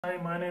Hi,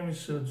 my name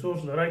is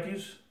George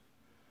Lerakis,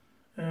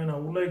 and I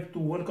would like to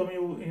welcome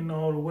you in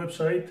our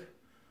website,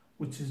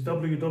 which is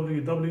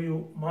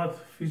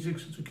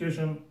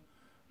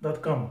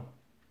www.mathphysicseducation.com.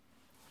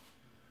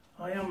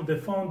 I am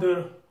the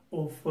founder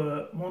of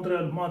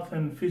Montreal Math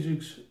and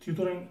Physics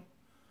Tutoring,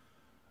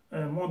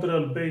 a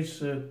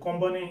Montreal-based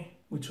company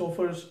which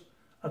offers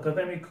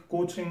academic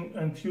coaching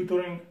and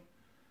tutoring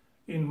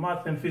in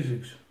math and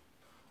physics.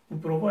 We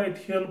provide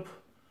help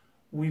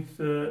with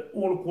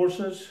all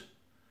courses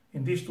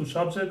in these two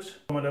subjects,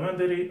 from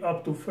elementary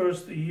up to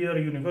first year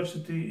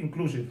university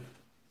inclusive.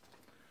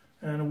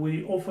 And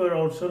we offer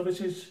our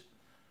services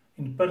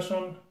in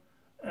person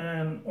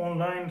and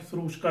online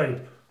through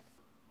Skype.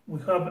 We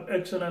have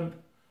excellent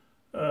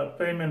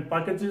payment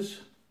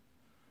packages,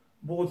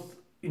 both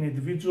in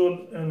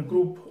individual and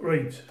group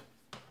rates.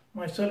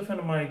 Myself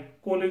and my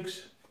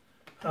colleagues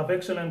have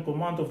excellent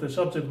command of the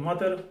subject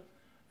matter,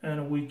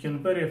 and we can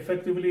very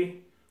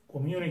effectively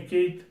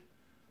communicate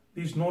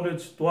this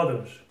knowledge to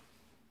others.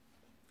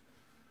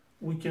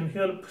 We can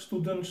help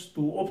students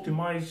to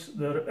optimize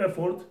their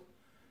effort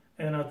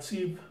and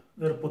achieve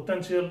their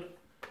potential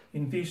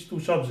in these two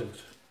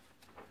subjects.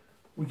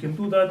 We can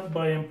do that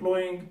by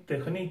employing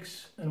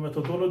techniques and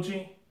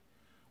methodology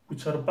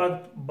which are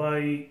backed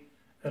by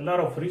a lot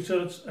of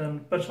research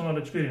and personal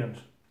experience.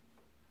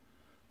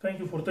 Thank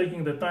you for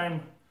taking the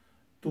time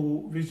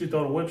to visit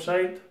our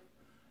website,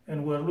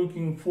 and we are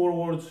looking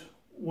forward to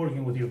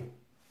working with you.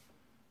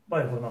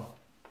 Bye for now.